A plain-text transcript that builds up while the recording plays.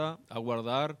a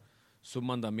guardar sus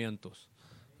mandamientos.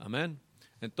 Amén.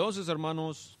 Entonces,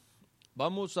 hermanos,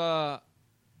 vamos a,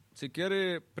 si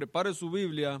quiere, prepare su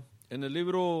Biblia en el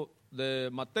libro de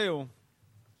Mateo,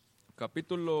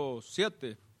 capítulo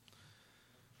 7.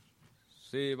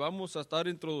 Sí, vamos a estar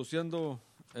introduciendo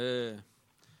el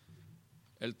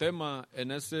tema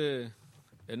en ese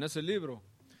libro.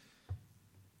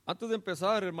 Antes de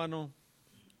empezar, hermano,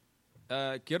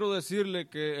 quiero decirle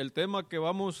que el tema que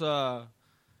vamos a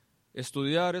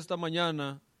estudiar esta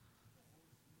mañana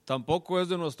tampoco es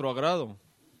de nuestro agrado,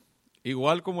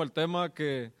 igual como el tema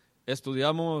que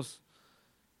estudiamos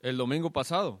el domingo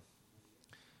pasado.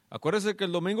 Acuérdese que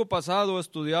el domingo pasado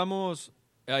estudiamos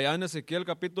allá en Ezequiel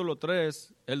capítulo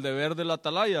 3, el deber de la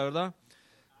atalaya, ¿verdad?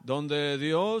 Donde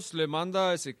Dios le manda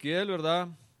a Ezequiel, ¿verdad?,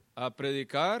 a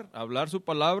predicar, a hablar su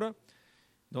palabra,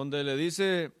 donde le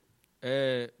dice,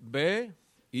 ve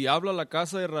y habla a la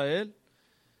casa de Israel,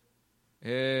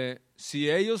 si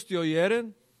ellos te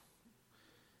oyeren,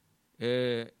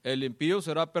 el impío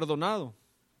será perdonado,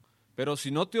 pero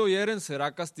si no te oyeren,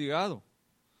 será castigado.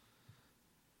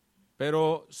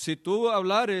 Pero si tú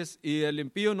hablares y el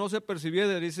impío no se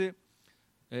percibiere, dice,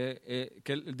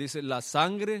 dice, la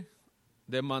sangre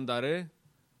demandaré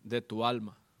de tu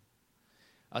alma.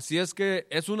 Así es que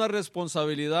es una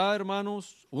responsabilidad,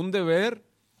 hermanos, un deber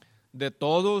de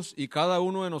todos y cada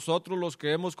uno de nosotros los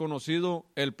que hemos conocido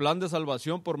el plan de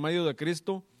salvación por medio de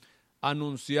Cristo,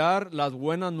 anunciar las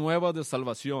buenas nuevas de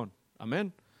salvación.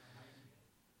 Amén.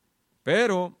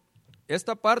 Pero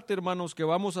esta parte, hermanos, que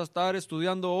vamos a estar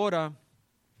estudiando ahora,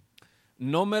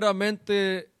 no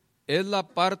meramente es la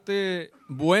parte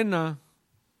buena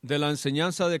de la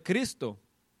enseñanza de Cristo.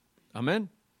 Amén.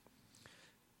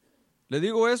 Le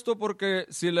digo esto porque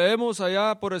si leemos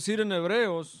allá, por decir en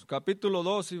Hebreos, capítulo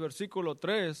 2 y versículo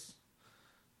 3,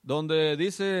 donde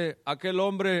dice aquel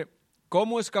hombre,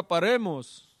 ¿cómo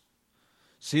escaparemos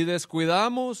si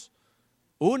descuidamos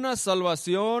una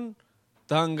salvación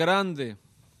tan grande?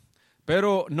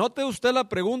 Pero note usted la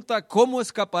pregunta, ¿cómo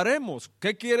escaparemos?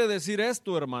 ¿Qué quiere decir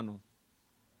esto, hermano?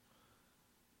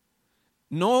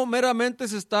 No meramente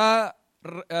se está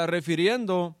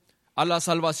refiriendo a la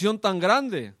salvación tan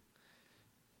grande.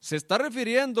 Se está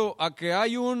refiriendo a que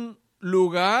hay un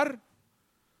lugar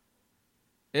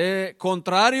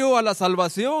contrario a la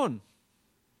salvación,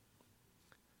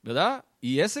 ¿verdad?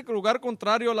 Y ese lugar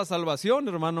contrario a la salvación,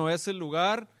 hermano, es el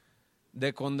lugar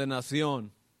de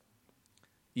condenación.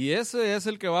 Y ese es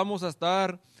el que vamos a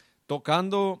estar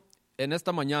tocando en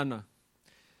esta mañana.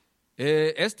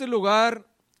 Este lugar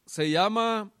se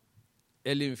llama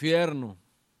el infierno.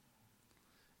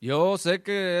 Yo sé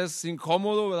que es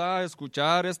incómodo, ¿verdad?,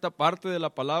 escuchar esta parte de la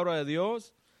palabra de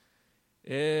Dios.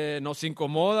 Nos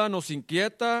incomoda, nos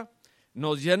inquieta,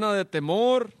 nos llena de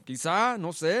temor, quizá,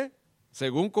 no sé,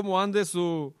 según cómo ande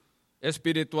su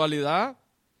espiritualidad.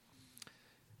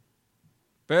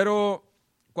 Pero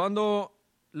cuando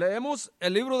leemos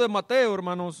el libro de Mateo,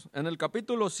 hermanos, en el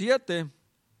capítulo 7,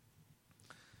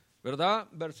 ¿verdad?,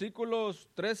 versículos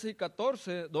 13 y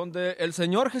 14, donde el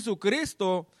Señor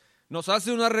Jesucristo nos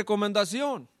hace una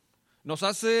recomendación, nos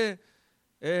hace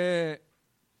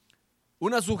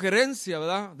una sugerencia,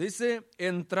 ¿verdad? Dice,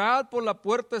 entrad por la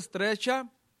puerta estrecha,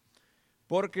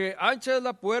 porque ancha es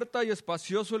la puerta y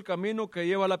espacioso el camino que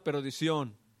lleva a la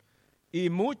perdición, y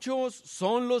muchos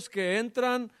son los que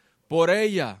entran por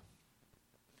ella.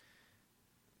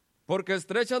 Porque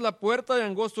estrecha es la puerta y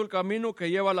angosto el camino que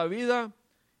lleva a la vida,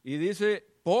 y dice,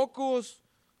 pocos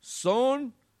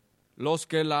son los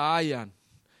que la hallan.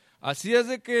 Así es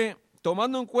de que,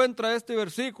 tomando en cuenta este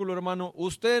versículo, hermano,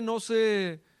 usted no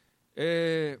se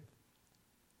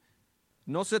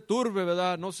turbe,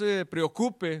 ¿verdad? No se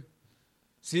preocupe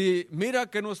si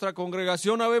mira que en nuestra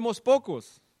congregación habemos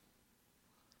pocos.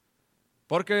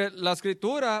 Porque la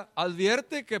Escritura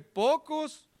advierte que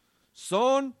pocos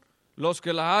son los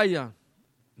que la hallan.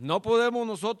 No podemos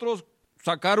nosotros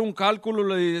sacar un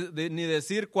cálculo ni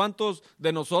decir cuántos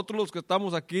de nosotros los que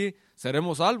estamos aquí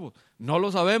seremos salvos. No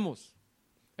lo sabemos.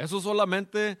 Eso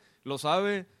solamente lo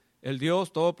sabe el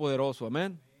Dios Todopoderoso.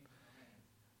 Amén.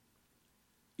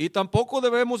 Y tampoco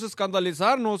debemos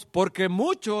escandalizarnos porque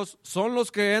muchos son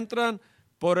los que entran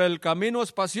por el camino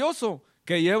espacioso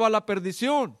que lleva a la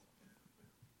perdición.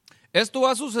 Esto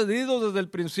ha sucedido desde el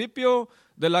principio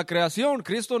de la creación.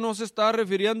 Cristo no se está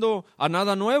refiriendo a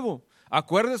nada nuevo.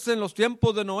 Acuérdese en los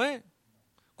tiempos de Noé.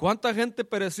 ¿Cuánta gente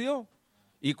pereció?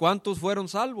 ¿Y cuántos fueron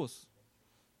salvos?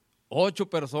 8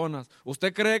 personas.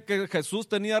 ¿Usted cree que Jesús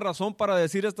tenía razón para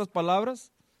decir estas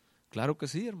palabras? Claro que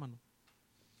sí, hermano.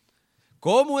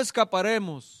 ¿Cómo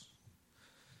escaparemos?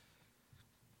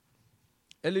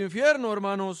 El infierno,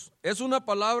 hermanos, es una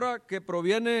palabra que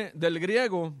proviene del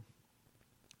griego,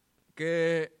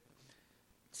 que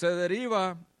se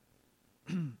deriva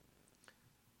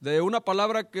de una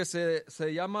palabra que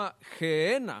se llama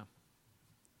geena.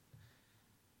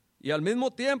 Y al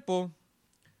mismo tiempo,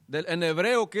 en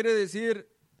hebreo quiere decir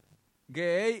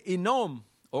geei inom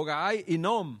o gaai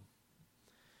inom.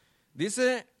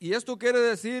 Dice, y esto quiere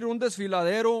decir un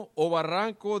desfiladero o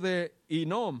barranco de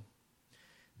Inom.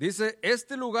 Dice,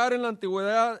 este lugar en la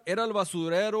antigüedad era el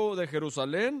basurero de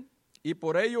Jerusalén y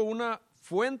por ello una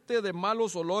fuente de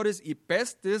malos olores y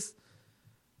pestes.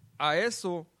 A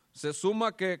eso se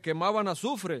suma que quemaban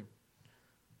azufre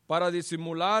para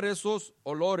disimular esos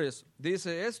olores.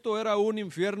 Dice, esto era un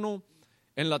infierno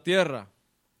en la tierra.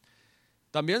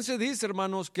 También se dice,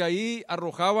 hermanos, que ahí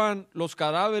arrojaban los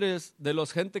cadáveres de la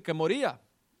gente que moría,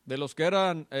 de los que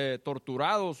eran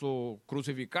torturados o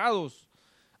crucificados.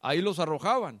 Ahí los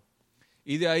arrojaban.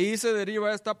 Y de ahí se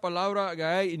deriva esta palabra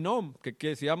Gae Inom, que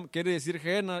quiere decir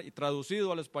Gehenna, y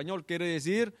traducido al español quiere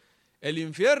decir el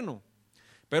infierno.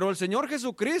 Pero el Señor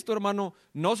Jesucristo, hermano,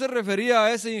 no se refería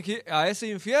a ese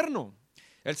infierno.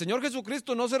 El Señor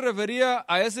Jesucristo no se refería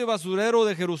a ese basurero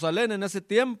de Jerusalén en ese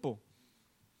tiempo.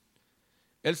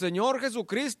 El Señor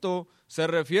Jesucristo se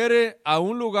refiere a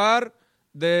un lugar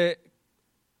de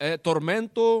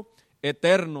tormento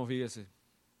eterno, fíjese.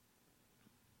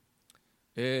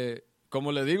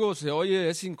 Como le digo, se oye,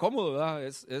 es incómodo, ¿verdad?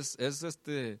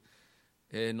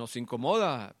 Nos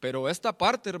incomoda, pero esta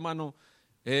parte, hermano,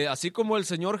 así como el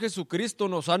Señor Jesucristo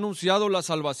nos ha anunciado la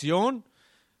salvación,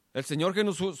 el Señor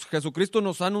Jesucristo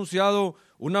nos ha anunciado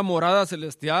una morada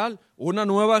celestial, una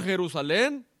nueva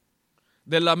Jerusalén.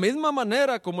 De la misma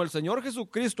manera como el Señor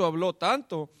Jesucristo habló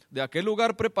tanto de aquel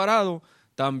lugar preparado,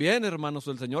 también, hermanos,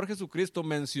 el Señor Jesucristo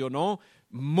mencionó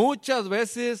muchas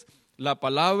veces la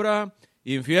palabra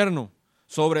infierno,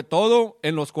 sobre todo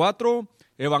en los 4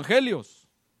 evangelios.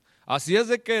 Así es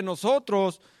de que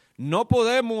nosotros no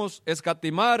podemos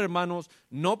escatimar, hermanos,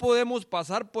 no podemos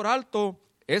pasar por alto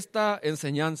esta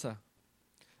enseñanza.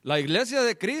 La iglesia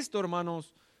de Cristo,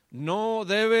 hermanos, no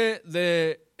debe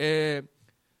de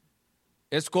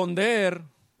esconder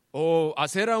o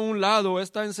hacer a un lado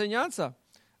esta enseñanza.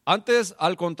 Antes,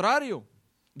 al contrario,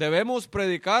 debemos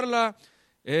predicarla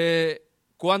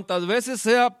cuantas veces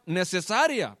sea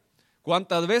necesaria,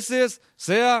 cuantas veces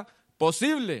sea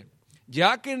posible,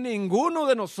 ya que ninguno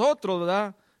de nosotros,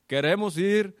 ¿verdad?, queremos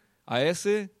ir a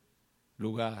ese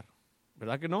lugar.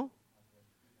 ¿Verdad que no?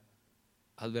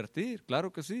 Advertir,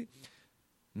 claro que sí.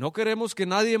 No queremos que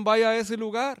nadie vaya a ese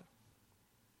lugar.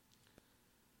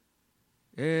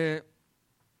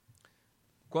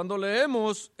 Cuando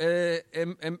leemos,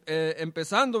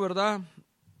 empezando, ¿verdad?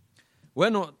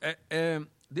 Bueno,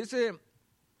 dice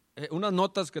unas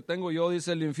notas que tengo yo,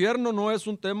 dice, el infierno no es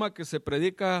un tema que se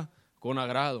predica con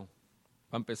agrado,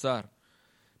 para empezar.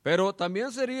 Pero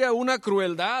también sería una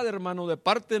crueldad, hermano, de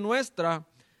parte nuestra,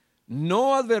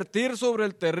 no advertir sobre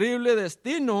el terrible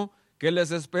destino que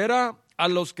les espera a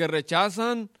los que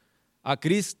rechazan a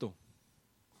Cristo.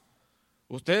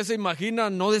 ¿Ustedes se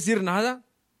imaginan no decir nada,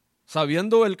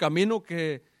 sabiendo el camino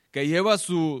que lleva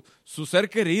su ser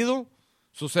querido,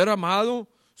 su ser amado,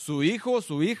 su hijo,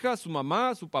 su hija, su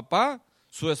mamá, su papá,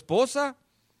 su esposa,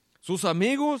 sus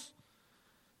amigos?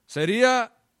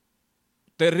 Sería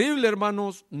terrible,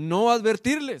 hermanos, no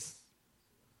advertirles.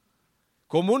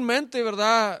 Comúnmente,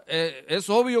 ¿verdad? Es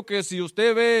obvio que si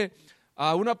usted ve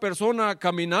a una persona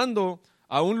caminando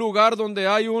a un lugar donde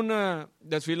hay un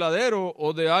desfiladero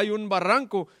o donde hay un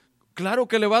barranco, claro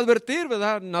que le va a advertir,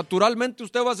 ¿verdad? Naturalmente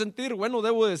usted va a sentir, bueno,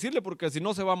 debo decirle porque si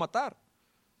no se va a matar.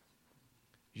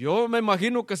 Yo me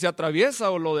imagino que se atraviesa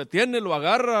o lo detiene, lo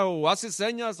agarra o hace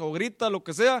señas o grita, lo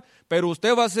que sea, pero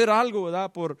usted va a hacer algo,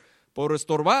 ¿verdad? Por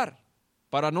estorbar,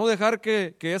 para no dejar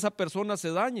que esa persona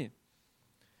se dañe.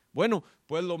 Bueno,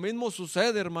 pues lo mismo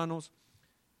sucede, hermanos,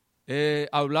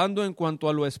 hablando en cuanto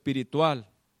a lo espiritual.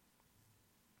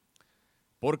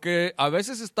 Porque a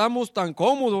veces estamos tan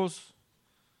cómodos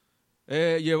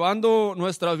llevando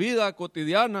nuestra vida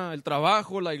cotidiana, el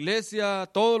trabajo, la iglesia,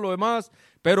 todo lo demás,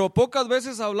 pero pocas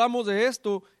veces hablamos de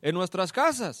esto en nuestras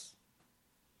casas.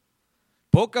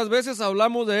 Pocas veces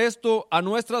hablamos de esto a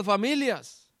nuestras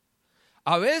familias.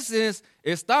 A veces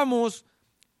estamos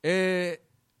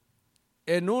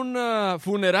en un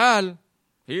funeral,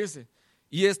 fíjese,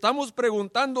 y estamos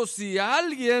preguntando si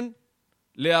alguien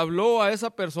le habló a esa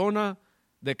persona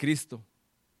de Cristo.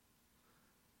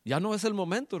 Ya no es el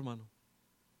momento, hermano.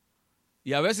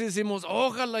 Y a veces decimos,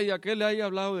 ojalá y aquel le haya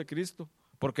hablado de Cristo,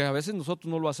 porque a veces nosotros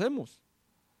no lo hacemos.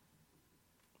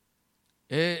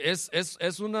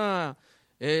 Es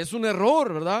un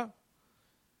error, ¿verdad?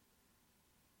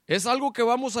 Es algo que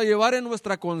vamos a llevar en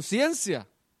nuestra conciencia.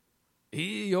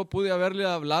 Y yo pude haberle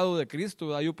hablado de Cristo,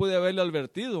 ¿verdad? Yo pude haberle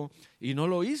advertido y no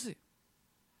lo hice.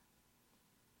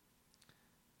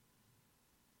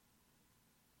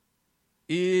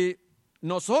 Y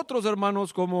nosotros,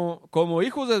 hermanos, como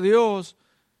hijos de Dios,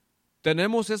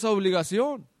 tenemos esa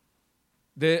obligación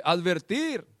de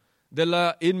advertir de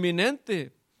la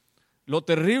inminente, lo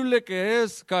terrible que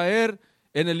es caer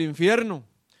en el infierno.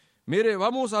 Mire,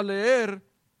 vamos a leer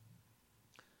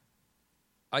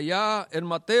allá en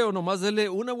Mateo, nomás dele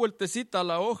una vueltecita a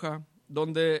la hoja,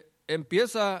 donde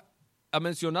empieza a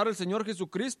mencionar el Señor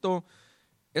Jesucristo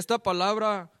esta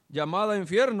palabra llamada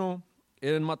infierno,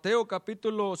 en Mateo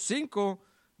capítulo 5,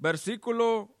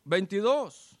 versículo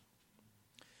 22.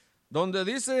 Donde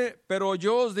dice: pero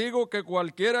yo os digo que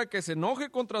cualquiera que se enoje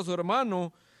contra su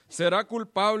hermano será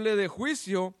culpable de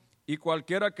juicio, y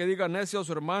cualquiera que diga necio a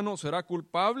su hermano será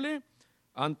culpable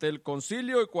ante el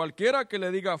concilio, y cualquiera que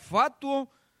le diga fatuo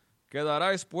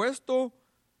quedará expuesto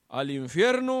al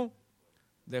infierno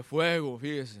de fuego.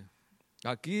 Fíjese,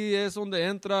 aquí es donde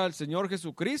entra el Señor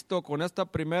Jesucristo con esta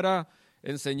primera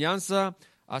enseñanza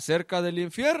acerca del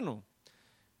infierno.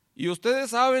 Y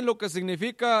ustedes saben lo que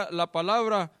significa la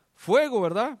palabra fuego,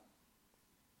 ¿verdad?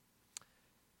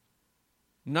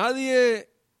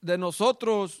 Nadie de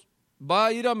nosotros va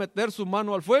a ir a meter su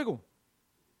mano al fuego,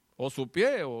 o su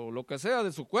pie, o lo que sea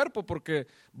de su cuerpo, porque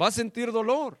va a sentir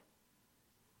dolor,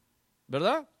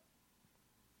 ¿verdad?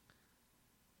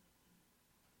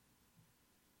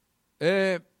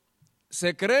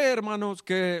 Se cree, hermanos,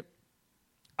 que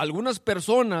algunas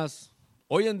personas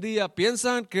hoy en día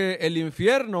piensan que el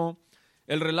infierno,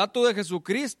 el relato de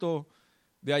Jesucristo,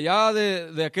 de allá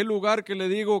de aquel lugar que le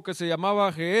digo que se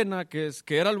llamaba Gehenna, que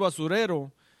era el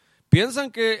basurero,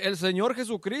 piensan que el Señor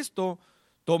Jesucristo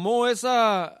tomó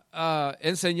esa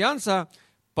enseñanza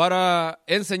para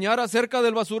enseñar acerca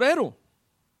del basurero.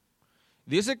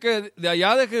 Dice que de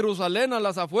allá de Jerusalén a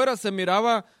las afueras se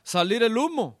miraba salir el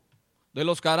humo de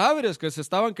los cadáveres que se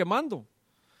estaban quemando.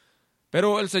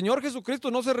 Pero el Señor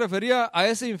Jesucristo no se refería a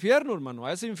ese infierno, hermano,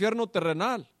 a ese infierno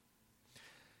terrenal.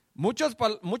 Muchas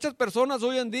personas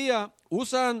hoy en día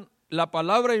usan la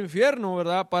palabra infierno,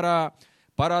 ¿verdad?,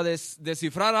 para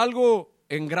descifrar algo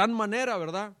en gran manera,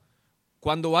 ¿verdad?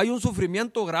 Cuando hay un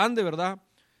sufrimiento grande, ¿verdad?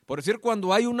 Por decir,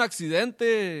 cuando hay un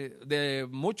accidente de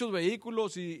muchos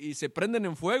vehículos y se prenden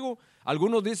en fuego,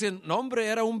 algunos dicen, no hombre,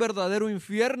 era un verdadero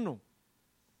infierno,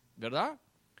 ¿verdad?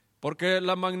 Porque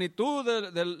la magnitud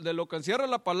de lo que encierra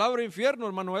la palabra infierno,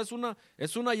 hermano, es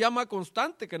una llama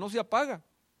constante que no se apaga.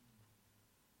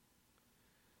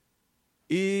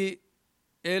 Y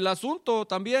el asunto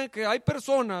también que hay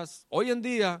personas hoy en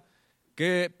día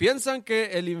que piensan que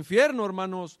el infierno,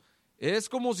 hermanos, es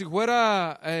como si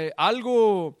fuera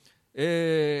algo,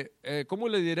 ¿cómo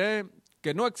le diré?,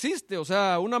 que no existe, o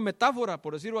sea, una metáfora,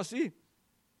 por decirlo así.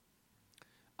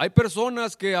 Hay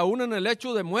personas que aún en el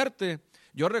hecho de muerte,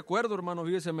 yo recuerdo, hermano,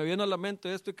 fíjese, me viene a la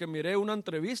mente esto, que miré una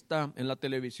entrevista en la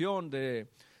televisión de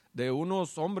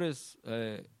unos hombres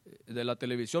de la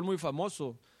televisión muy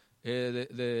famosos,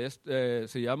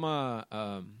 se llama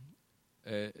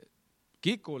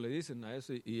Kiko, le dicen a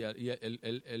ese, y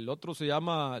el otro se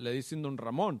llama, le dicen Don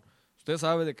Ramón. Usted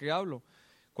sabe de qué hablo.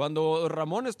 Cuando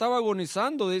Ramón estaba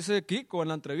agonizando, dice Kiko en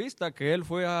la entrevista que él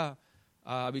fue a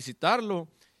visitarlo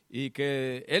y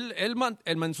que él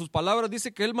en sus palabras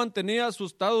dice que él mantenía su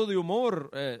estado de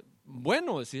humor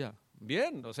bueno, decía,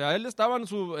 bien, o sea, él estaba en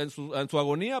su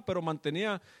agonía, pero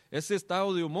mantenía ese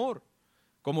estado de humor,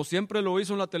 como siempre lo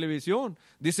hizo en la televisión.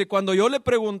 Dice, cuando yo le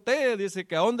pregunté, dice,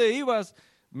 que a dónde ibas,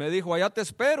 me dijo, allá te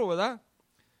espero, ¿verdad?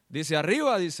 Dice,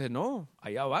 arriba, dice, no,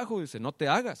 allá abajo, dice, no te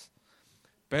hagas.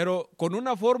 Pero con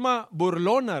una forma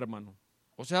burlona, hermano.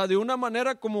 O sea, de una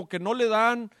manera como que no le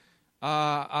dan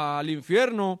al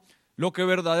infierno lo que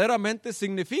verdaderamente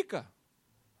significa,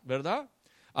 ¿verdad?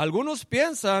 Algunos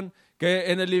piensan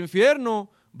que en el infierno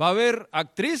va a haber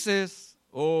actrices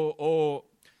o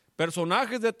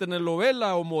personajes de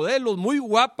telenovela o modelos muy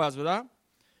guapas, ¿verdad?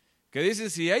 Que dicen,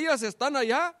 si ellas están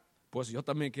allá, pues yo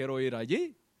también quiero ir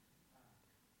allí,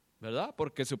 ¿verdad?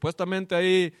 Porque supuestamente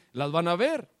ahí las van a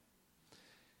ver.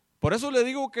 Por eso le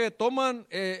digo que toman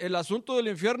el asunto del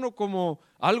infierno como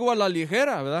algo a la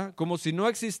ligera, ¿verdad? Como si no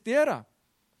existiera.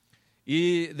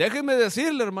 Y déjeme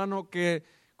decirle, hermano, que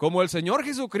como el Señor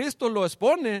Jesucristo lo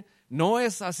expone, no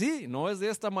es así, no es de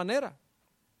esta manera.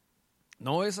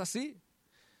 No es así.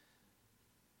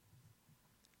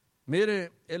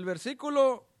 Mire, el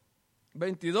versículo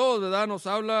 22, ¿verdad?, nos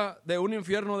habla de un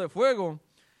infierno de fuego.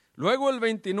 Luego el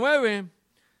 29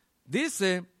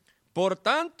 dice, por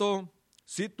tanto,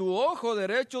 si tu ojo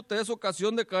derecho te es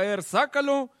ocasión de caer,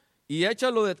 sácalo y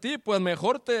échalo de ti, pues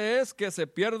mejor te es que se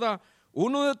pierda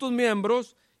uno de tus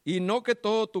miembros y no que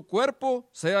todo tu cuerpo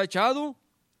sea echado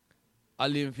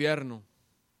al infierno,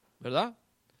 ¿verdad?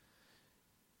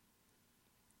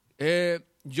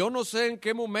 Yo no sé en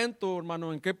qué momento,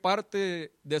 hermano, en qué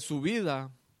parte de su vida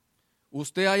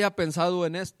usted haya pensado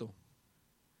en esto.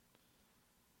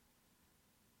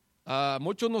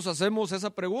 Muchos nos hacemos esa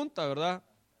pregunta, ¿verdad?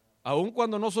 Aun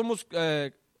cuando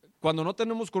cuando no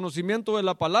tenemos conocimiento de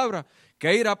la palabra,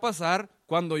 ¿qué irá a pasar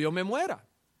cuando yo me muera?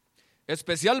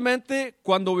 Especialmente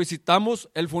cuando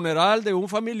visitamos el funeral de un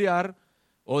familiar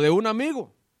o de un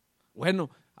amigo.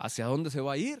 Bueno, ¿hacia dónde se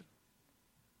va a ir?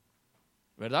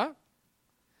 ¿Verdad?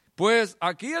 Pues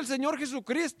aquí el Señor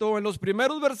Jesucristo, en los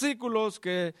primeros versículos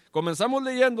que comenzamos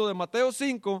leyendo de Mateo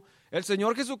 5, el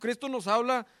Señor Jesucristo nos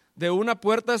habla de una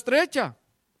puerta estrecha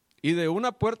y de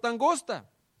una puerta angosta,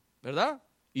 ¿verdad?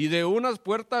 Y de una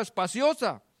puerta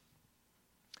espaciosa.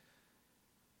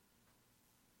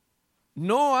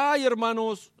 No hay,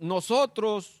 hermanos,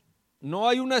 no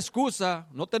hay una excusa,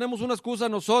 no tenemos una excusa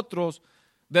nosotros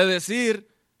de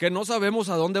decir que no sabemos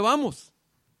a dónde vamos,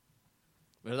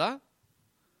 ¿verdad?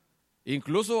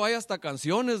 Incluso hay hasta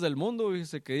canciones del mundo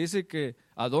que dice que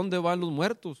a dónde van los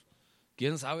muertos,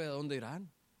 quién sabe a dónde irán,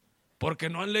 porque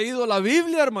no han leído la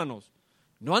Biblia, hermanos,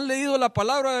 no han leído la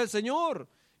palabra del Señor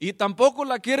y tampoco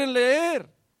la quieren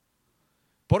leer,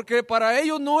 porque para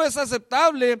ellos no es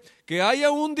aceptable que haya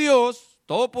un Dios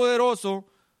todopoderoso,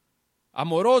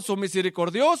 amoroso,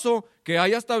 misericordioso, que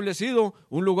haya establecido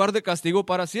un lugar de castigo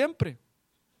para siempre.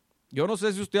 Yo no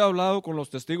sé si usted ha hablado con los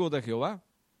testigos de Jehová,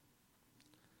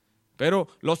 pero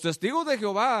los testigos de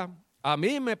Jehová a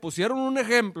mí me pusieron un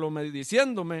ejemplo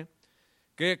diciéndome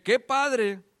que qué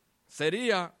padre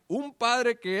sería un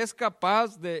padre que es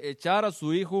capaz de echar a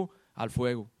su hijo al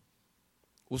fuego.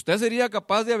 ¿Usted sería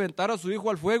capaz de aventar a su hijo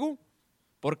al fuego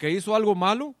porque hizo algo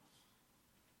malo?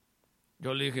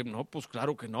 Yo le dije, no, pues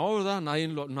claro que no, ¿verdad?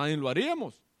 Nadie lo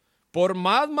haríamos. Por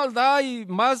más maldad y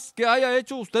más que haya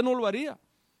hecho, usted no lo haría,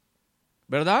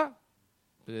 ¿verdad?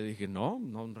 Le dije, no,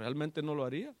 realmente no lo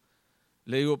haría.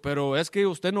 Le digo, pero es que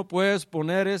usted no puede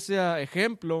poner ese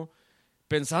ejemplo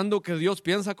pensando que Dios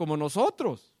piensa como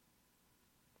nosotros,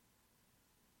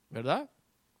 ¿verdad?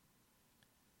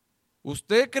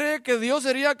 ¿Usted cree que Dios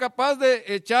sería capaz de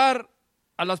echar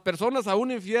a las personas a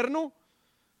un infierno?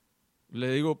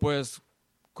 Le digo, pues,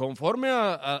 conforme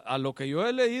a lo que yo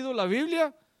he leído la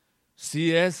Biblia,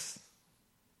 sí es.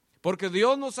 Porque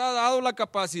Dios nos ha dado la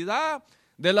capacidad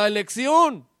de la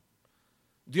elección.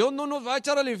 Dios no nos va a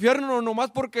echar al infierno nomás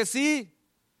porque sí.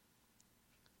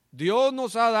 Dios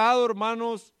nos ha dado,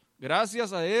 hermanos,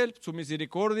 gracias a Él, su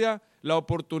misericordia, la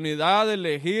oportunidad de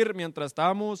elegir mientras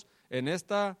estamos en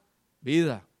esta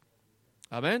vida.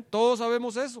 Amén, todos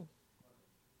sabemos eso.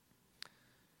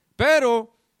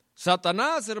 Pero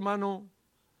Satanás, hermano,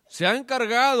 se ha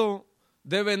encargado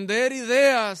de vender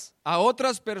ideas a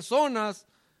otras personas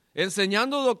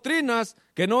enseñando doctrinas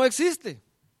que no existen.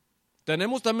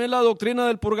 Tenemos también la doctrina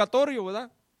del purgatorio,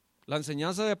 ¿verdad? La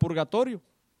enseñanza de purgatorio,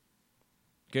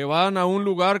 que van a un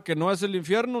lugar que no es el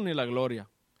infierno ni la gloria,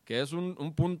 que es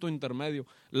un punto intermedio.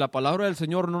 La palabra del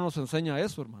Señor no nos enseña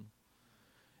eso, hermano.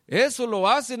 Eso lo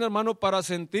hacen, hermano, para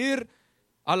sentir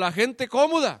a la gente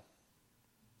cómoda,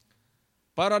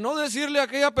 para no decirle a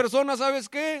aquella persona, ¿sabes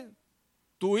qué?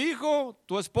 Tu hijo,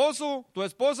 tu esposo, tu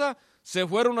esposa se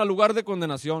fueron al lugar de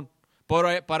condenación.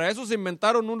 Para eso se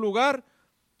inventaron un lugar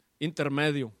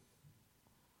intermedio,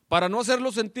 para no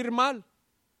hacerlo sentir mal,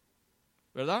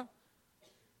 ¿verdad?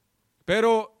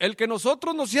 Pero el que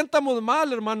nosotros nos sientamos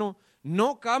mal, hermano,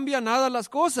 no cambia nada las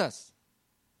cosas.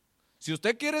 Si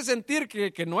usted quiere sentir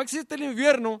que no existe el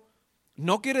infierno,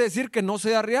 no quiere decir que no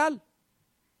sea real.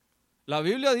 La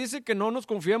Biblia dice que no nos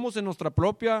confiemos en nuestra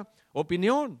propia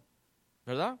opinión,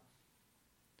 ¿verdad?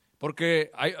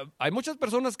 Porque hay muchas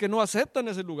personas que no aceptan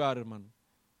ese lugar, hermano.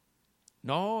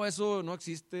 No, eso no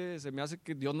existe, se me hace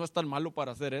que Dios no es tan malo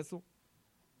para hacer eso.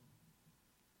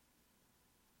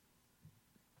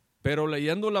 Pero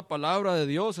leyendo la palabra de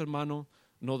Dios, hermano,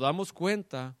 nos damos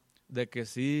cuenta de que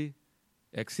sí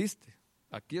existe.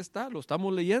 Aquí está, lo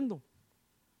estamos leyendo.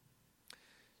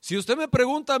 Si usted me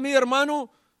pregunta a mí,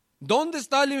 hermano, ¿dónde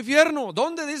está el infierno?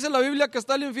 ¿Dónde dice la Biblia que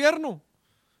está el infierno?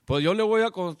 Pues yo le voy a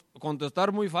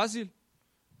contestar muy fácil,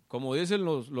 como dicen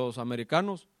los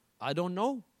americanos, I don't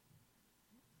know.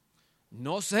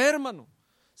 No sé, hermano.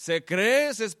 Se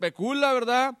cree, se especula,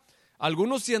 ¿verdad?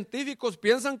 Algunos científicos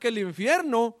piensan que el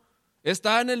infierno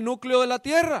está en el núcleo de la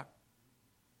tierra.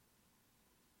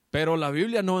 Pero la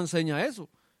Biblia no enseña eso.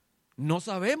 No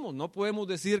sabemos, no podemos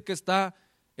decir que está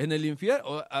en el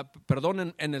infierno,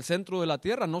 en el centro de la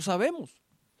tierra, no sabemos.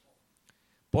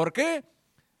 ¿Por qué?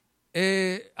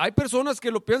 Hay personas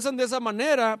que lo piensan de esa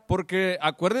manera porque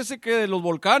acuérdense que de los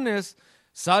volcanes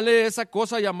sale esa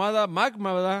cosa llamada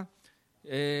magma, ¿verdad?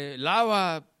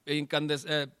 Lava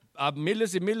a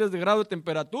miles y miles de grados de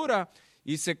temperatura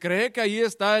y se cree que ahí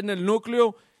está en el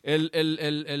núcleo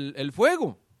el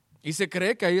fuego y se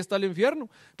cree que ahí está el infierno.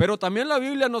 Pero también la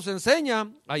Biblia nos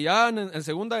enseña allá en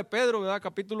segunda de Pedro, ¿verdad?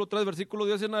 Capítulo 3, versículo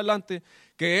 10 en adelante,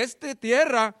 que esta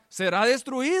tierra será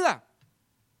destruida,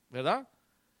 ¿verdad?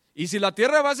 Y si la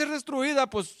tierra va a ser destruida,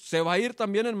 pues se va a ir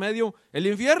también en medio el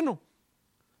infierno.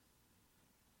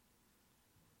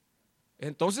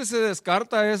 Entonces se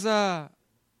descarta esa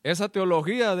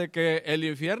teología de que el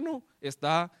infierno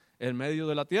está en medio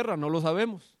de la tierra, no lo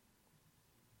sabemos.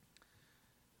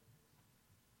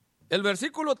 El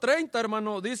versículo 30,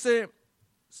 hermano, dice,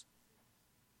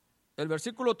 el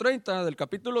versículo 30 del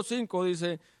capítulo 5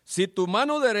 dice, si tu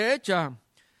mano derecha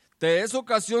te es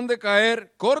ocasión de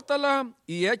caer, córtala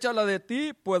y échala de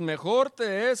ti, pues mejor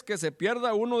te es que se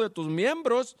pierda uno de tus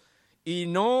miembros y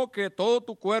no que todo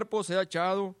tu cuerpo sea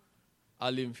echado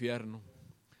al infierno.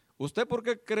 ¿Usted por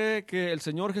qué cree que el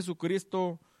Señor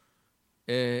Jesucristo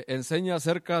enseña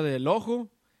acerca del ojo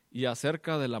y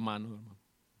acerca de la mano, hermano?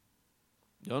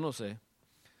 Yo no sé.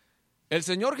 El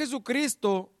Señor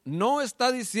Jesucristo no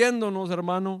está diciéndonos,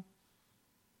 hermano,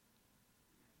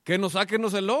 que nos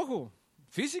sáquenos el ojo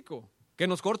físico, que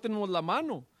nos cortemos la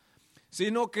mano,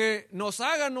 sino que nos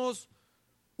háganos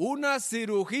una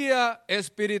cirugía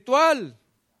espiritual,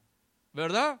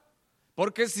 ¿verdad?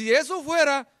 Porque si eso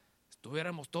fuera,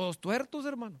 estuviéramos todos tuertos,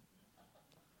 hermano.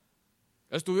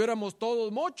 Estuviéramos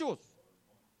todos mochos,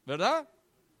 ¿verdad?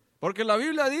 Porque la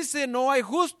Biblia dice, no hay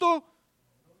justo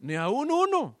ni aún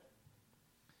uno,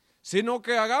 sino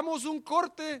que hagamos un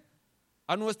corte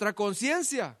a nuestra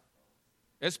conciencia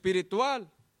espiritual.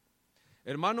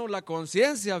 Hermano, la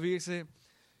conciencia, dice,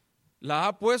 la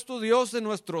ha puesto Dios en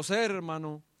nuestro ser,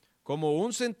 hermano, como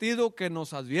un sentido que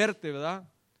nos advierte, ¿verdad?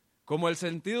 Como el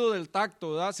sentido del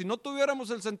tacto, ¿verdad? Si no tuviéramos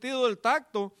el sentido del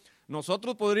tacto,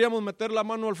 nosotros podríamos meter la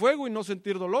mano al fuego y no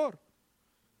sentir dolor.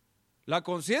 La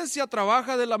conciencia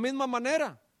trabaja de la misma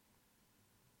manera.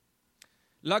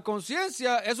 La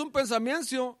conciencia es un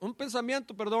pensamiento,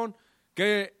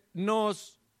 que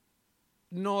nos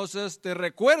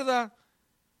recuerda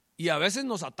y a veces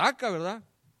nos ataca, ¿verdad?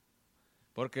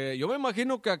 Porque yo me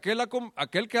imagino que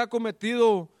aquel que ha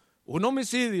cometido un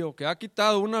homicidio, que ha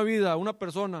quitado una vida a una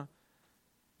persona,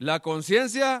 la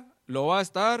conciencia lo va a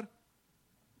estar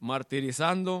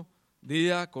martirizando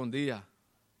día con día.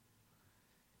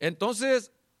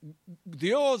 Entonces,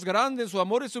 Dios grande en su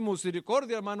amor y su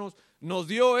misericordia, hermanos, nos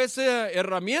dio esa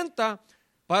herramienta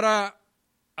para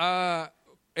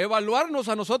evaluarnos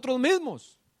a nosotros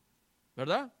mismos,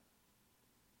 ¿verdad?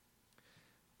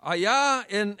 Allá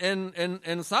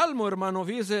en Salmo, hermano,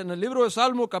 fíjese, en el libro de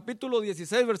Salmo, capítulo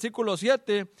 16, versículo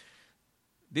 7,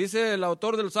 dice el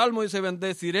autor del Salmo, dice,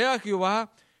 bendeciré a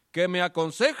Jehová que me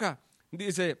aconseja.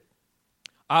 Dice,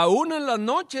 aún en las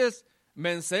noches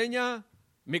me enseña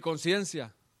mi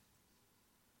conciencia.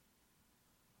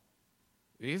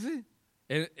 ¿Dice?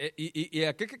 ¿Y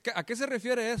a qué se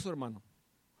refiere eso, hermano?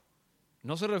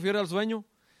 ¿No se refiere al sueño?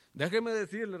 Déjeme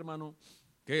decirle, hermano,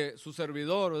 que su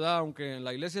servidor, ¿verdad? Aunque en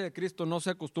la iglesia de Cristo no se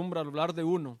acostumbra a hablar de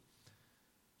uno,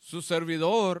 su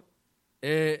servidor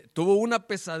tuvo una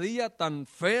pesadilla tan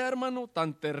fea, hermano,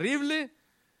 tan terrible,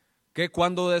 que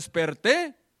cuando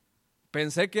desperté,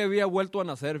 pensé que había vuelto a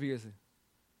nacer, fíjese.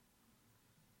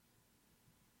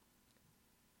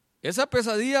 Esa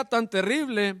pesadilla tan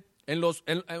terrible,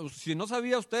 si no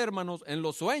sabía usted, hermanos, en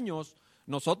los sueños,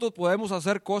 nosotros podemos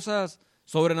hacer cosas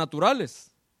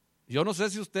sobrenaturales. Yo no sé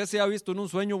si usted se ha visto en un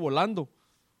sueño volando,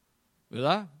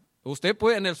 ¿verdad? Usted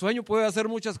en el sueño puede hacer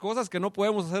muchas cosas que no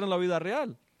podemos hacer en la vida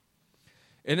real.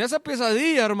 En esa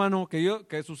pesadilla, hermano,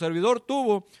 que su servidor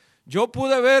tuvo, yo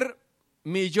pude ver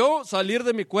mi yo salir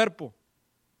de mi cuerpo.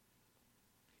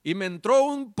 Y me entró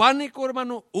un pánico,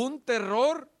 hermano, un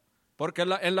terror, porque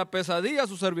en la pesadilla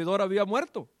su servidor había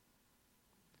muerto.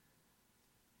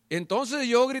 Entonces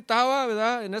yo gritaba,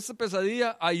 ¿verdad? En esa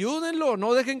pesadilla, ayúdenlo,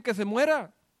 no dejen que se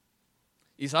muera.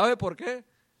 ¿Y sabe por qué?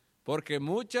 Porque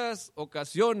muchas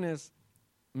ocasiones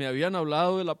me habían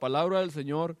hablado de la palabra del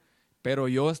Señor, pero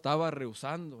yo estaba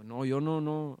rehusando. No, yo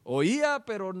no oía,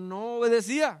 pero no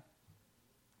obedecía,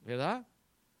 ¿verdad?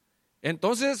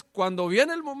 Entonces, cuando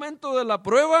viene el momento de la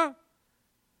prueba,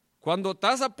 cuando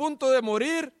estás a punto de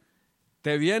morir,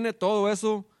 te viene todo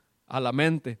eso a la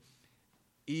mente.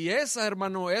 Y esa,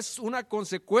 hermano, es una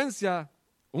consecuencia,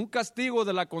 un castigo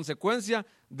de la consecuencia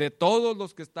de todos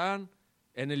los que están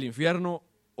en el infierno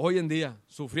hoy en día,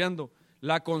 sufriendo.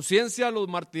 La conciencia los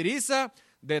martiriza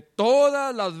de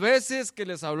todas las veces que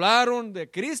les hablaron de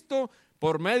Cristo,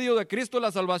 por medio de Cristo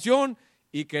la salvación,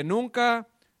 y que nunca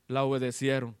la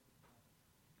obedecieron.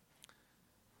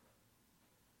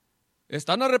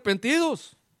 Están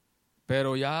arrepentidos,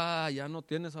 pero ya no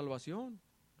tiene salvación.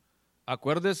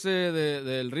 Acuérdese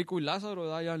del rico y Lázaro,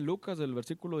 ¿verdad? Ya en Lucas, del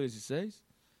versículo 16.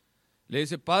 Le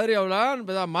dice, Padre, Hablar,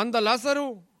 ¿verdad? Manda a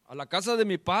Lázaro a la casa de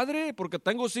mi padre, porque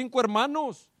tengo 5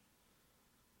 hermanos.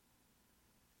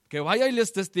 Que vaya y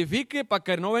les testifique para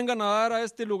que no vengan a dar a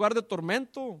este lugar de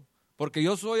tormento, porque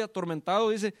yo soy atormentado,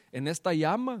 dice, en esta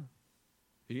llama.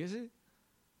 Fíjese.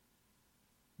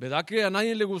 ¿Verdad que a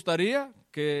nadie le gustaría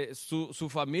que su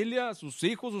familia, sus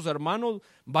hijos, sus hermanos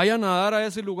vayan a dar a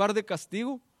ese lugar de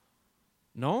castigo?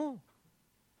 No.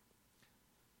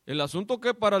 El asunto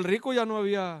que para el rico ya no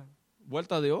había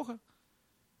vuelta de hoja.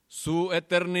 Su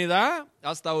eternidad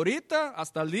hasta ahorita,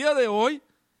 hasta el día de hoy,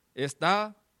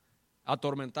 está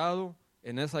atormentado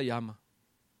en esa llama.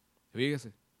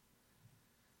 Fíjese.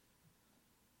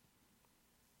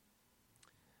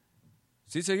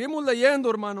 Si seguimos leyendo,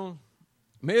 hermano,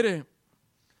 mire,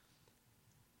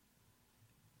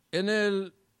 en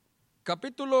el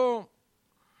capítulo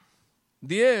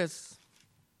 10,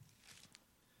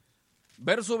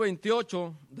 verso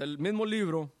 28 del mismo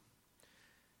libro,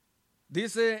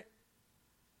 dice,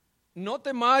 no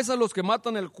temáis a los que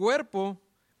matan el cuerpo,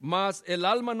 mas el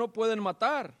alma no pueden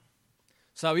matar.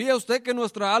 ¿Sabía usted que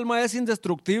nuestra alma es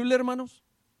indestructible, hermanos?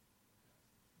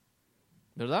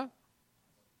 ¿Verdad?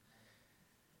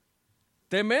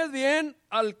 Temed bien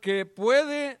al que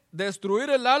puede destruir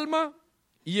el alma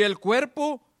y el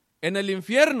cuerpo en el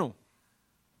infierno.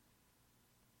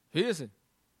 Fíjese.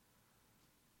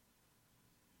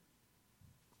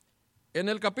 En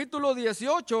el capítulo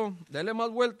 18, dele más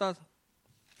vueltas,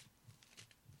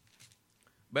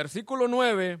 versículo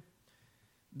 9,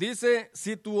 dice,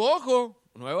 si tu ojo,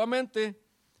 nuevamente,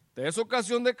 te es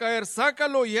ocasión de caer,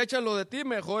 sácalo y échalo de ti.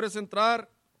 Mejor es entrar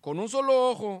con un solo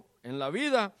ojo en la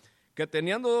vida, que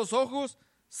teniendo 2 ojos,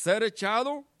 ser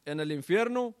echado en el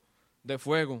infierno de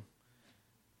fuego.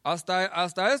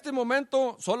 Hasta este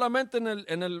momento, solamente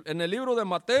en el libro de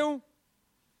Mateo,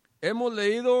 hemos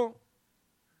leído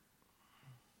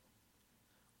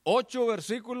 8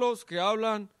 versículos que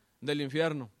hablan del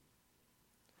infierno.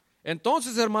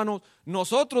 Entonces, hermanos,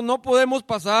 nosotros no podemos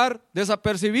pasar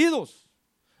desapercibidos.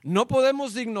 No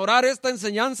podemos ignorar esta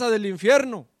enseñanza del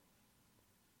infierno.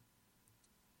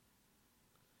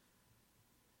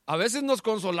 A veces nos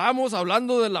consolamos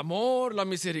hablando del amor, la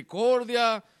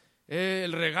misericordia,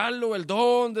 el regalo, el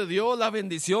don de Dios, la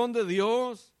bendición de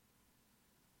Dios.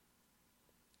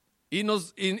 Y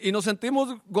nos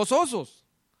sentimos gozosos.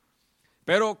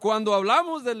 Pero cuando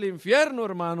hablamos del infierno,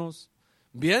 hermanos,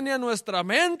 viene a nuestra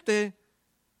mente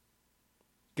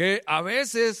que a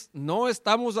veces no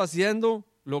estamos haciendo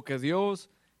lo que Dios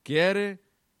quiere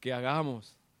que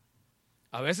hagamos.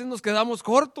 A veces nos quedamos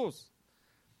cortos.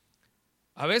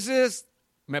 A veces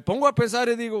me pongo a pensar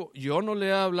y digo, yo no le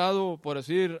he hablado, por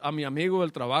decir, a mi amigo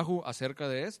del trabajo acerca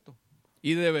de esto.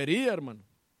 Y debería, hermano.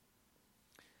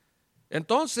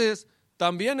 Entonces,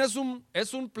 también es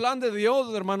un plan de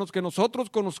Dios, hermanos, que nosotros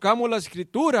conozcamos la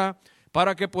Escritura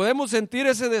para que podamos sentir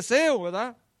ese deseo,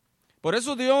 ¿verdad? Por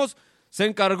eso Dios se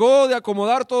encargó de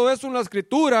acomodar todo eso en la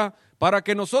Escritura para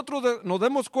que nosotros nos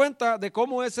demos cuenta de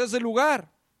cómo es ese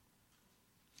lugar.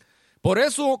 Por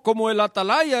eso, como el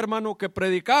atalaya, hermano, que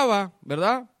predicaba,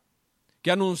 ¿verdad?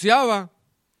 Que anunciaba,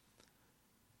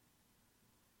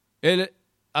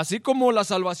 así como la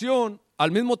salvación,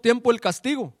 al mismo tiempo el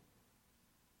castigo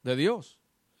de Dios.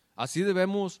 Así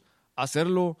debemos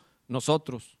hacerlo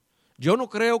nosotros. Yo no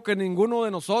creo que ninguno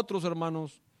de nosotros,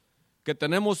 hermanos, que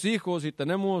tenemos hijos y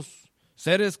tenemos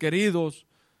seres queridos,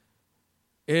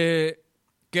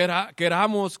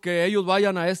 queramos que ellos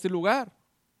vayan a este lugar.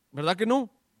 ¿Verdad que no?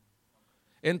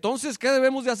 Entonces, ¿qué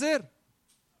debemos de hacer?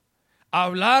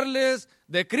 Hablarles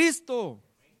de Cristo,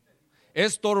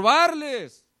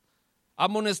 estorbarles,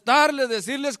 amonestarles,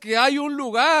 decirles que hay un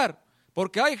lugar,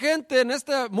 porque hay gente en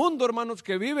este mundo, hermanos,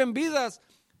 que viven vidas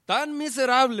tan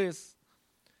miserables,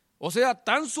 o sea,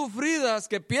 tan sufridas,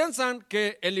 que piensan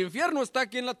que el infierno está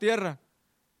aquí en la tierra.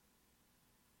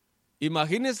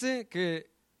 Imagínense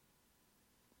que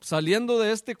saliendo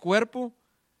de este cuerpo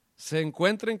se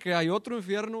encuentren que hay otro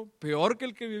infierno peor que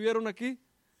el que vivieron aquí.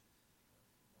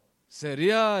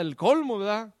 Sería el colmo,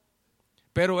 ¿verdad?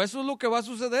 Pero eso es lo que va a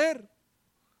suceder.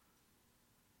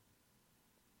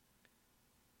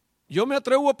 Yo me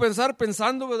atrevo a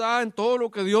pensando, ¿verdad?, en todo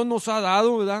lo que Dios nos ha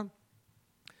dado, ¿verdad?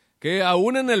 Que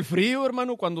aún en el frío,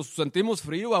 hermano, cuando sentimos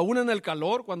frío, aún en el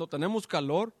calor, cuando tenemos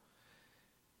calor,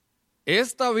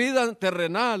 esta vida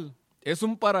terrenal es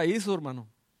un paraíso, hermano,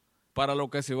 para lo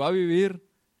que se va a vivir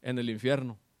en el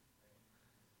infierno.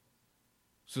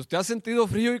 Si usted ha sentido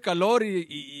frío y calor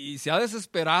y se ha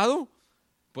desesperado,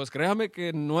 pues créame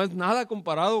que no es nada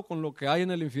comparado con lo que hay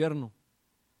en el infierno.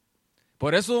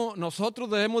 Por eso nosotros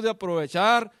debemos de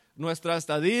aprovechar nuestra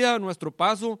estadía, nuestro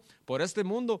paso por este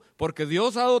mundo, porque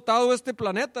Dios ha dotado este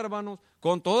planeta, hermanos,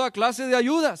 con toda clase de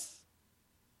ayudas,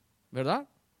 ¿verdad?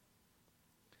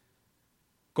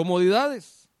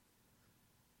 Comodidades.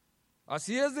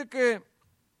 Así es de que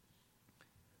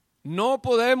no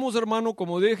podemos, hermano,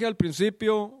 como dije al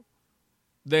principio,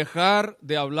 dejar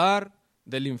de hablar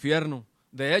del infierno.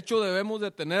 De hecho, debemos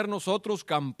de tener nosotros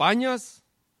campañas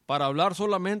para hablar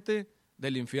solamente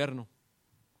del infierno.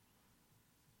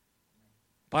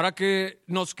 Para que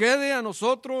nos quede a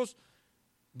nosotros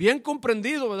bien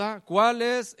comprendido, ¿verdad?, cuál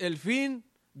es el fin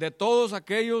de todos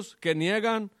aquellos que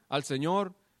niegan al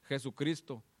Señor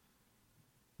Jesucristo,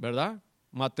 ¿verdad?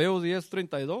 Mateo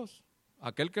 10:32,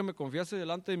 aquel que me confiese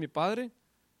delante de mi Padre,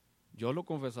 yo lo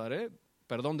confesaré,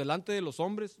 delante de los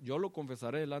hombres, yo lo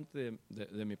confesaré delante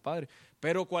de mi Padre.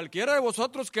 Pero cualquiera de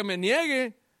vosotros que me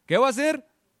niegue, ¿qué va a hacer?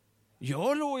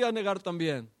 Yo lo voy a negar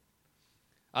también.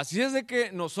 Así es de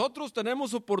que nosotros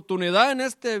tenemos oportunidad en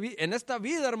esta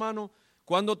vida, hermano.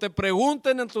 Cuando te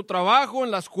pregunten en tu trabajo,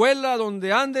 en la escuela,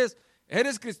 donde andes,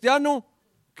 ¿eres cristiano?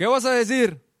 ¿Qué vas a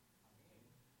decir?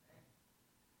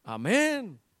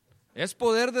 Amén. Es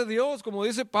poder de Dios, como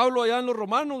dice Pablo allá en los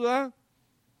Romanos, ¿verdad?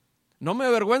 No me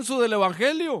avergüenzo del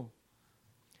evangelio.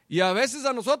 Y a veces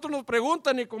a nosotros nos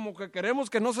preguntan y como que queremos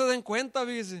que no se den cuenta,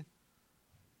 dice.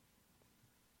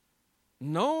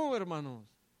 No, hermanos.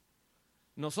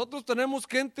 Nosotros tenemos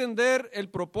que entender el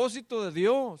propósito de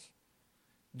Dios.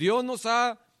 Dios nos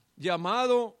ha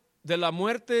llamado de la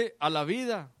muerte a la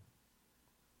vida.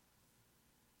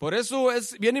 Por eso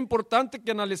es bien importante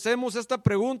que analicemos esta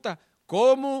pregunta: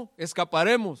 ¿cómo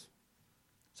escaparemos?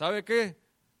 ¿Sabe qué?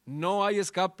 No hay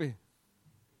escape.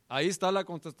 Ahí está la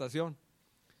contestación.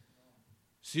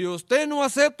 Si usted no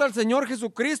acepta al Señor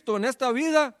Jesucristo en esta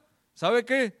vida, ¿sabe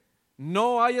qué?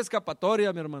 No hay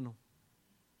escapatoria, mi hermano.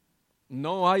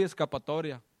 No hay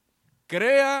escapatoria.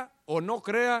 Crea o no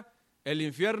crea, el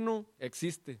infierno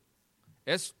existe.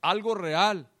 Es algo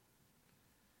real.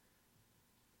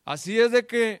 Así es de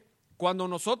que cuando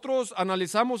nosotros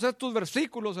analizamos estos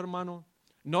versículos, hermano,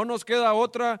 no nos queda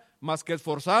otra más que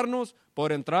esforzarnos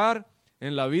por entrar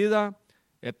en la vida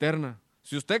eterna.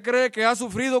 Si usted cree que ha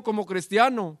sufrido como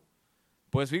cristiano,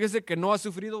 pues fíjese que no ha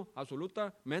sufrido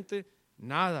absolutamente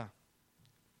nada.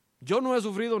 Yo no he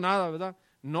sufrido nada, ¿verdad?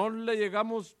 No le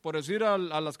llegamos, por decir, a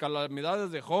las calamidades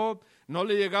de Job, no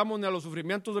le llegamos ni a los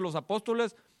sufrimientos de los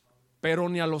apóstoles, pero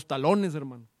ni a los talones,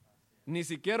 hermano. Ni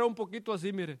siquiera un poquito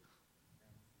así, mire.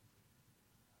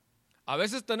 A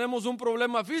veces tenemos un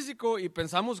problema físico y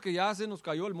pensamos que ya se nos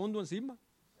cayó el mundo encima.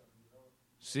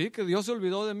 Sí, que Dios se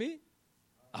olvidó de mí.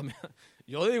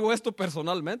 Yo digo esto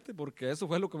personalmente porque eso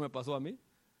fue lo que me pasó a mí.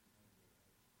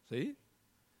 ¿Sí?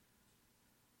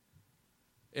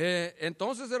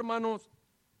 Entonces, hermanos,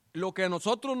 lo que a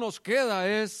nosotros nos queda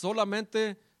es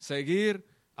solamente seguir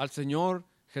al Señor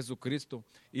Jesucristo.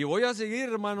 Y voy a seguir,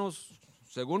 hermanos,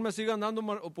 según me sigan dando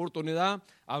oportunidad,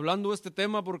 hablando de este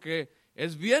tema porque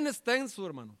es bien extenso,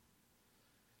 hermano.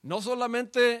 No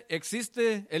solamente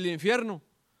existe el infierno,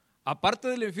 aparte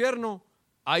del infierno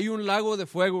hay un lago de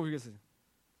fuego, fíjese.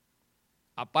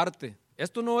 Aparte,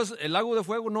 esto no es, el lago de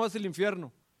fuego no es el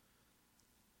infierno.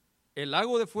 El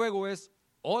lago de fuego es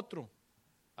otro.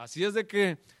 Así es de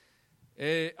que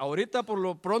ahorita por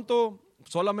lo pronto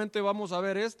solamente vamos a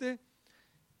ver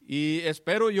y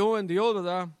espero yo en Dios,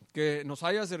 ¿verdad?, que nos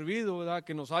haya servido, ¿verdad?,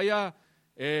 que nos haya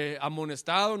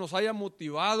amonestado, nos haya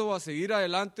motivado a seguir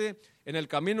adelante en el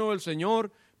camino del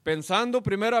Señor, pensando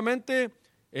primeramente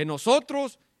en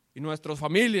nosotros y nuestras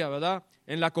familias, ¿verdad?,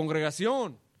 en la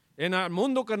congregación, en el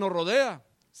mundo que nos rodea,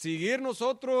 seguir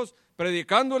nosotros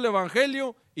predicando el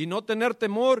evangelio y no tener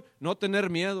temor, no tener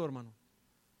miedo, hermano,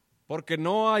 porque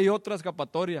no hay otra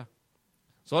escapatoria,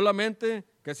 solamente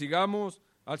que sigamos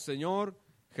al Señor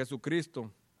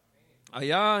Jesucristo.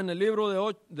 Allá en el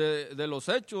libro de los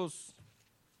Hechos,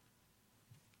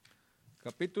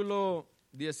 capítulo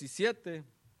 17,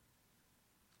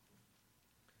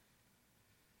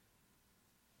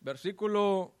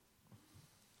 versículo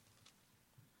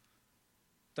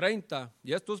 30,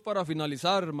 y esto es para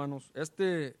finalizar, hermanos,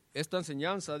 esta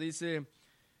enseñanza dice: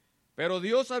 pero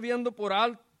Dios habiendo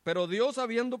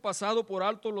pasado por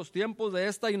alto los tiempos de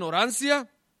esta ignorancia,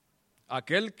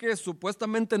 aquel que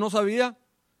supuestamente no sabía,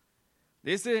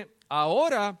 dice,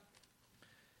 ahora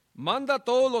manda a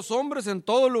todos los hombres en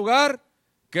todo lugar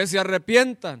que se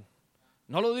arrepientan,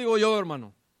 No lo digo yo,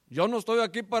 hermano. Yo no estoy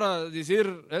aquí para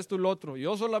decir esto y lo otro.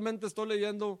 Yo solamente estoy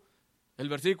leyendo el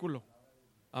versículo.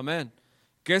 Amén.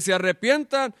 Que se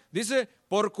arrepientan, dice,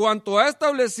 por cuanto ha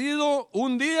establecido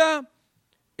un día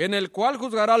en el cual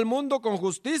juzgará al mundo con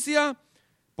justicia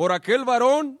por aquel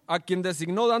varón a quien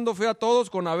designó, dando fe a todos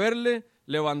con haberle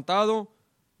levantado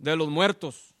de los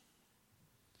muertos.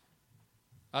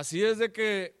 Así es de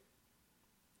que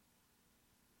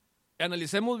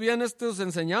analicemos bien estas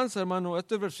enseñanzas, hermano,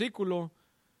 este versículo,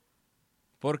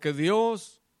 porque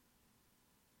Dios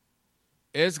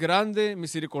es grande,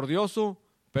 misericordioso,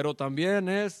 pero también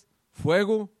es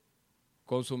fuego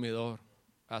consumidor.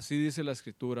 Así dice la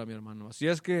Escritura, mi hermano. Así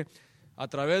es que a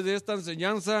través de esta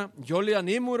enseñanza yo le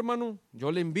animo, hermano,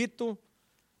 yo le invito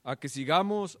a que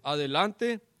sigamos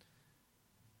adelante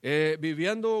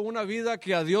viviendo una vida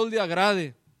que a Dios le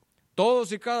agrade.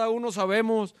 Todos y cada uno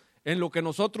sabemos en lo que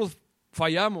nosotros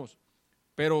fallamos,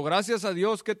 pero gracias a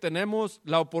Dios que tenemos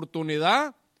la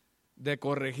oportunidad de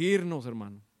corregirnos,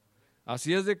 hermano.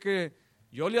 Así es de que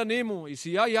yo le animo, y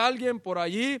si hay alguien por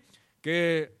allí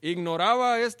que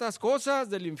ignoraba estas cosas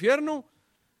del infierno,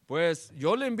 pues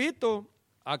yo le invito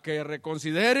a que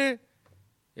reconsidere,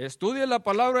 estudie la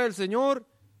palabra del Señor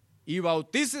y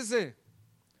bautícese.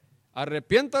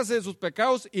 Arrepiéntase de sus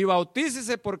pecados y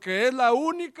bautícese, porque es la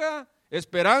única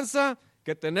esperanza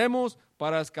que tenemos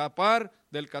para escapar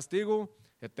del castigo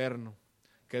eterno.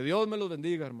 Que Dios me los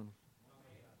bendiga, hermano.